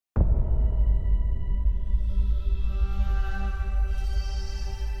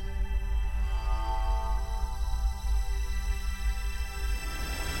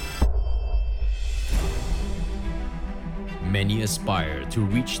Many aspire to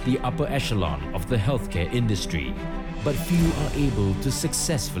reach the upper echelon of the healthcare industry, but few are able to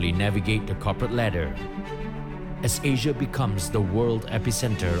successfully navigate the corporate ladder. As Asia becomes the world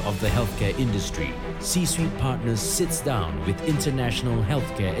epicenter of the healthcare industry, C-Suite Partners sits down with international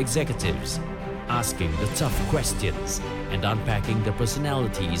healthcare executives, asking the tough questions and unpacking the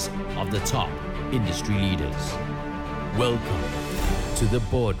personalities of the top industry leaders. Welcome to the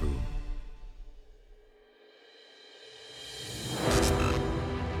boardroom.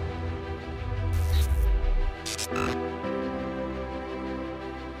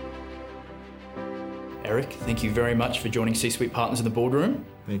 Eric, thank you very much for joining C-Suite Partners in the boardroom.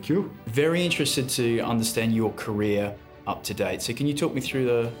 Thank you. Very interested to understand your career up to date. So can you talk me through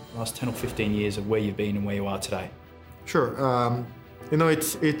the last 10 or 15 years of where you've been and where you are today? Sure.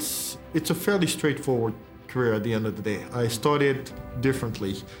 It's a fairly straightforward career at the end of the day. I started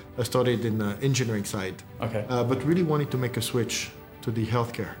differently. I started in the engineering side, but really wanted to make a switch to the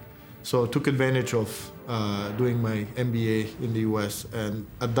healthcare. So I took advantage of doing my MBA in the US, and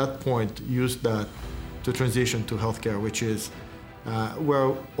at that point used that to transition to healthcare, which is where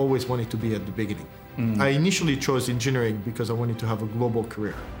I always wanted to be at the beginning. I initially chose engineering because I wanted to have a global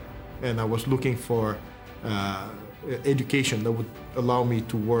career, and I was looking for education that would allow me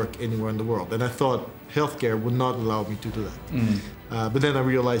to work anywhere in the world. And I thought healthcare would not allow me to do that. But then I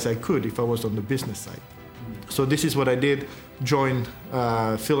realized I could if I was on the business side. So this is what I did, joined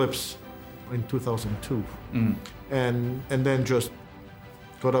Philips in 2002, and then just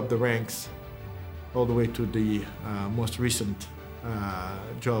got up the ranks all the way to the most recent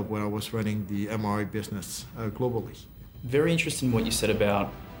job where I was running the MRI business globally. Very interested in what you said about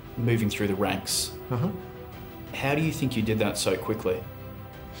moving through the ranks. How do you think you did that so quickly?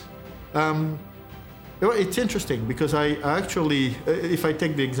 It's interesting because I actually, if I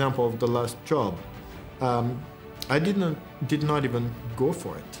take the example of the last job, I did not even go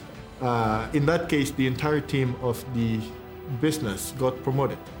for it. In that case, the entire team of the business got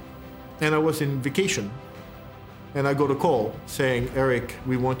promoted. And I was in vacation, and I got a call saying, Eric,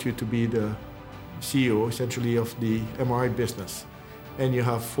 we want you to be the CEO, essentially, of the MRI business, and you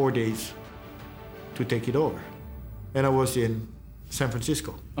have 4 days to take it over. And I was in San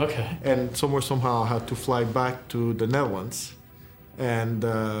Francisco. And somehow I had to fly back to the Netherlands and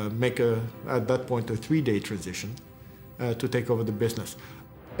make, at that point, a 3-day transition to take over the business.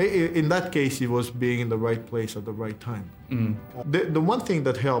 In that case, it was being in the right place at the right time. The one thing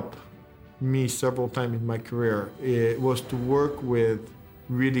that helped me several times in my career was to work with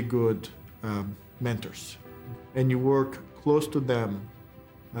really good mentors, and you work close to them,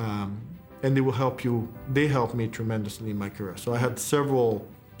 and they will help you. They helped me tremendously in my career. So I had several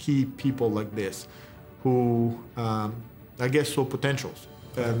key people like this who I guess saw potentials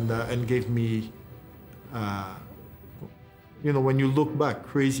and gave me when you look back,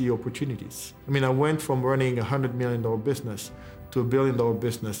 crazy opportunities. I mean, I went from running a $100 million business to a $1 billion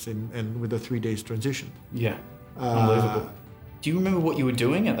business and with a 3 days transition. Yeah, unbelievable. Do you remember what you were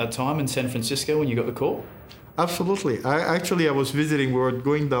doing at that time in San Francisco when you got the call? Absolutely. I was visiting. We were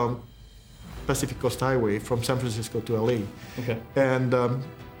going down Pacific Coast Highway from San Francisco to LA.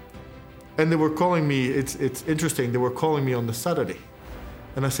 And they were calling me. It's interesting. They were calling me on the Saturday,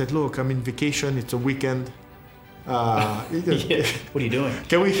 and I said, "Look, I'm in vacation. It's a weekend. What are you doing?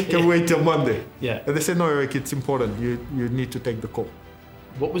 Can we wait till Monday?" Yeah. And they said, "No, Eric, it's important. You need to take the call."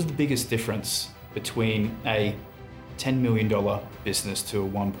 What was the biggest difference between a $10 million business to a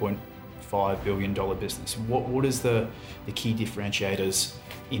 $1.5 billion business? What is the key differentiators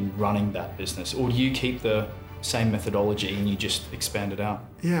in running that business? Or do you keep the same methodology and you just expand it out?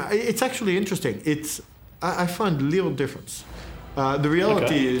 Yeah, it's actually interesting. I find little difference. The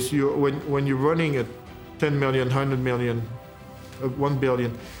reality is when you're running a 10 million, 100 million, 1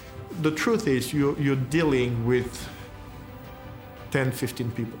 billion, the truth is you're dealing with 10, 15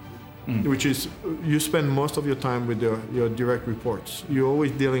 people, which is you spend most of your time with your direct reports. You're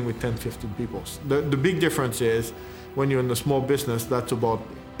always dealing with 10, 15 people. The big difference is when you're in a small business, that's about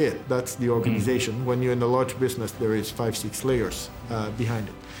it. That's the organization. When you're in a large business, there is 5, 6 layers behind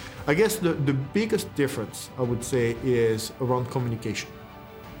it. I guess the biggest difference, I would say, is around communication.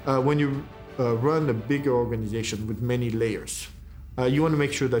 When you run a bigger organization with many layers, you want to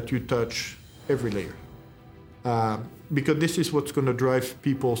make sure that you touch every layer. Because this is what's going to drive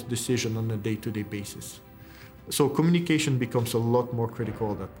people's decision on a day-to-day basis. So communication becomes a lot more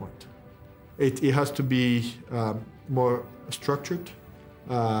critical at that point. It has to be more structured,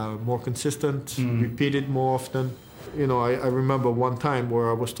 more consistent, repeated more often. You know, I remember one time where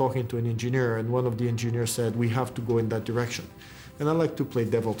I was talking to an engineer, and one of the engineers said, "We have to go in that direction." And I like to play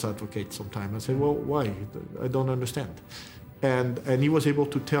devil's advocate sometimes. I said, "Well, why? I don't understand." And he was able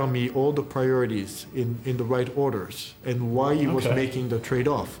to tell me all the priorities in the right orders and why he was making the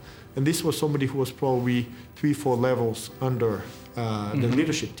trade-off. And this was somebody who was probably 3-4 levels under the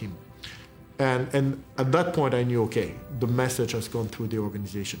leadership team. And at that point, I knew, okay, the message has gone through the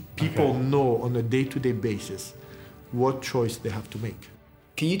organization. People know on a day-to-day basis what choice they have to make.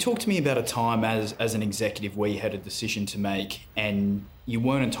 Can you talk to me about a time as an executive where you had a decision to make and you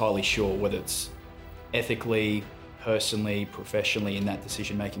weren't entirely sure whether it's ethically, personally, professionally in that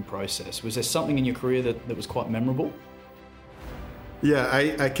decision-making process? Was there something in your career that was quite memorable? Yeah,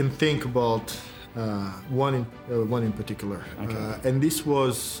 I can think about one in particular. And this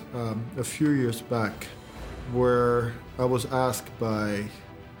was a few years back where I was asked by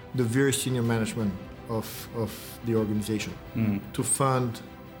the very senior management of the organization to fund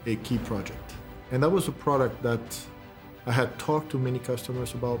a key project. And that was a product that I had talked to many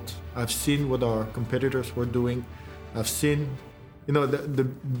customers about. I've seen what our competitors were doing. I've seen, the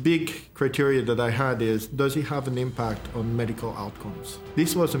big criteria that I had is, does it have an impact on medical outcomes?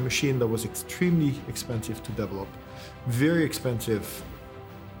 This was a machine that was extremely expensive to develop, very expensive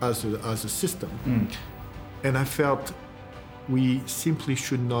as a system. And I felt we simply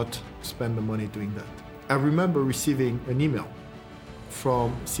should not spend the money doing that. I remember receiving an email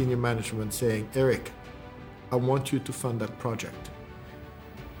from senior management saying, Eric, I want you to fund that project.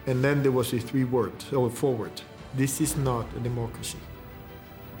 And then there was a 4 word. This is not a democracy.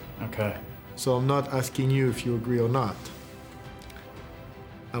 Okay. So I'm not asking you if you agree or not.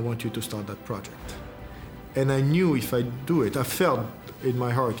 I want you to start that project. And I knew if I do it, I felt in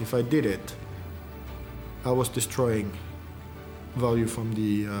my heart, if I did it, I was destroying value from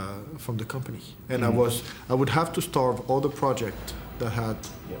the company. And I would have to starve all the projects that had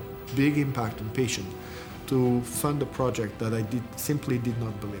big impact on patients to fund a project that I simply did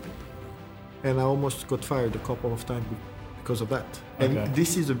not believe in. And I almost got fired a couple of times because of that. And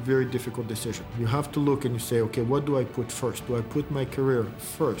this is a very difficult decision. You have to look and you say, okay, what do I put first? Do I put my career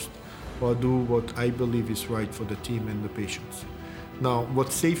first, or do what I believe is right for the team and the patients? Now,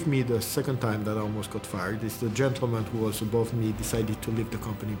 what saved me the second time that I almost got fired is the gentleman who was above me decided to leave the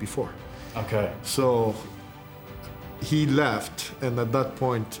company before. Okay. So he left, and at that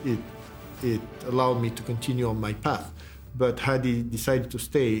point, it allowed me to continue on my path. But had he decided to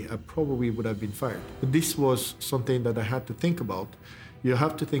stay, I probably would have been fired. But this was something that I had to think about. You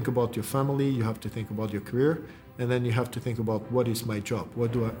have to think about your family, you have to think about your career, and then you have to think about what is my job,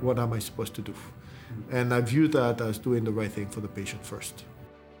 what am I supposed to do? And I view that as doing the right thing for the patient first.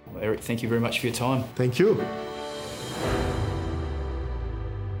 Well, Eric, thank you very much for your time. Thank you.